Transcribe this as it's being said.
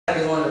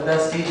the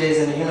best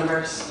DJs in the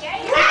universe.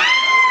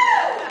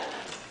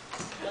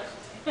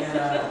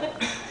 And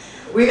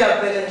we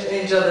have been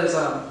in each other's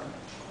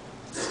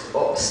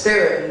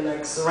spirit and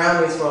like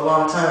surroundings for a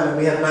long time, and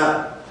we have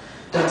not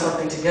done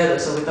something together,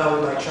 so we thought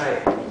we might try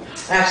it.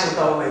 I actually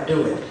thought we might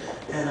do it,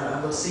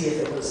 and we'll see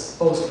if it was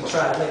supposed to be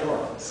tried later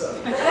on. So,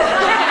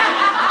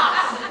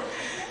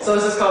 so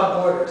this is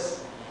called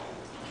Borders.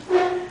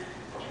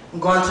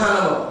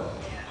 Guantanamo,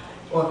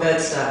 or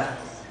Bed-Stuy.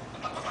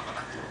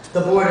 The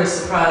border's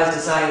surprise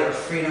desire of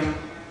freedom.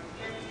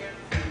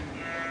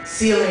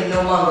 Ceiling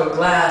no longer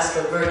glass,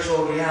 but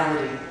virtual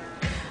reality.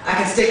 I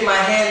can stick my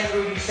hand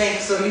through, you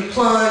think, so you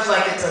plunge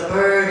like it's a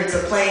bird, it's a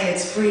plane,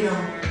 it's freedom.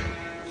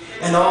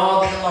 And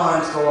all the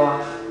alarms go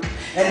off.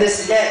 And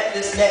this net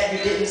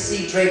you didn't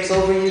see drapes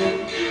over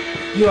you.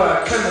 You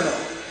are a criminal.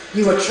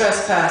 You are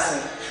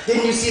trespassing.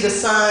 Didn't you see the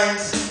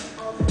signs?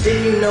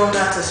 Didn't you know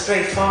not to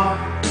stray far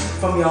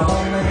from your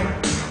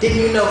homeland?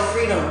 Didn't you know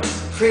freedom?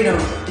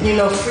 Didn't you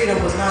know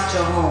freedom was not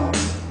your home?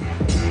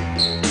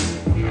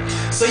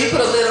 So you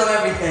put a lid on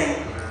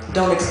everything.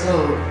 Don't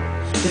explode.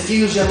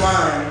 Diffuse your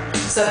mind.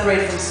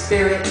 Separate from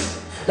spirit.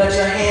 Let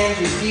your hands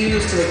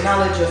refuse to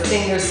acknowledge your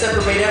fingers.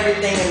 Separate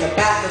everything in the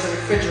back of the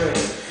refrigerator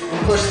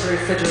and push the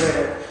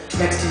refrigerator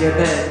next to your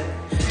bed.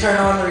 Turn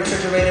on the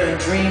refrigerator and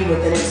dream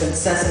within its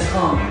incessant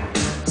hum.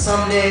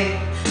 Someday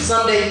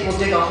you will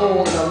dig a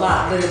hole in a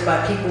lot littered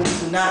by people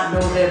who do not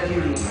know their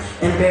beauty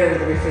and bury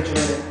the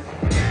refrigerator.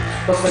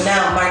 But for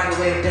now,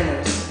 microwave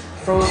dinners,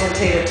 frozen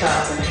tater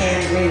tots, and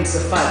canned greens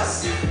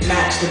suffice.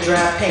 Match the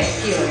drab paint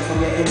peeling from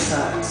your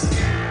insides.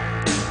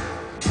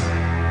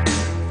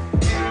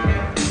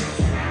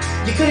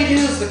 You could have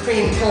used the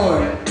cream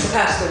corn to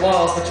patch the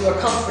walls, but you are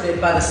comforted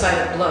by the sight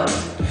of blood.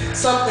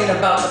 Something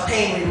about the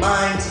pain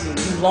reminds you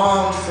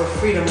longed for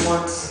freedom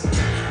once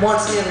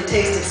nearly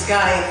tasted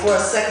sky, and for a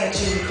second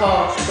you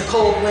recall the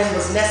cold wind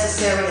was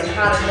necessary and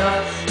hot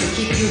enough to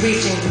keep you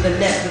reaching through the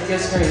net with your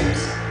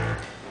screams.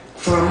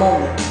 For a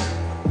moment,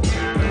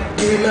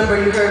 you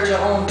remember you heard your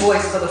own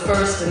voice for the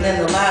first and then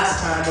the last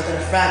time within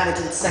a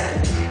fragmented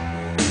second,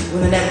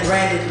 when the net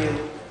branded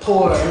you,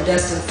 poor and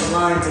destined for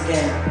lines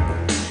again.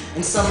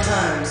 And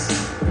sometimes,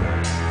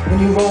 when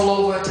you roll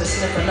over to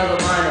sniff another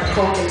line of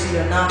coke into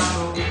your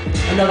nostril,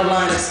 another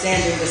line of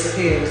standing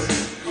disappears.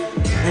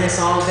 And it's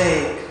all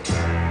vague.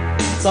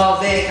 It's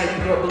all vague how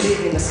you grew up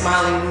believing the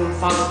smiling moon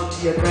followed you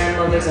to your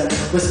grandmother's and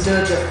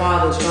withstood your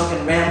father's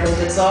drunken ramblings.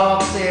 It's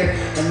all clear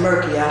and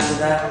murky after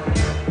that.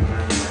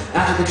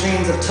 After the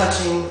dreams of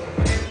touching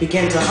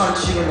begin to haunt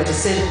you and the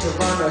decision to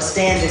run or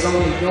stand is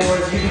only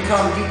yours, you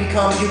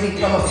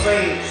become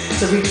afraid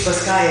to reach for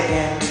sky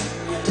again.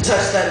 To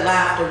touch that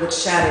laughter which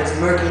shatters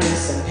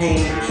murkiness and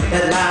pain.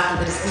 That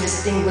laughter that is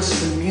indistinguished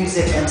from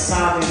music and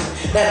sobbing.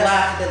 That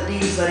laughter that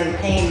leaves letting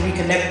pain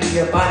reconnect with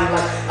your body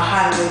like a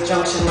highway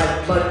junction,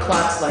 like blood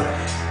clots, like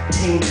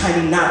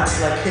tiny knots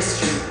like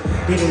history.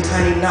 Leaving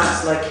tiny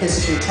knots like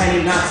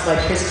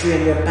history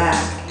in your back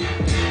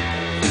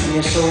and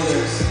your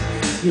shoulders.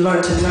 You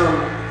learn to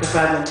numb the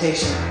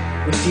fragmentation,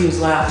 refuse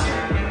laughter,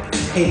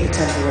 hate the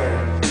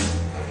temporary.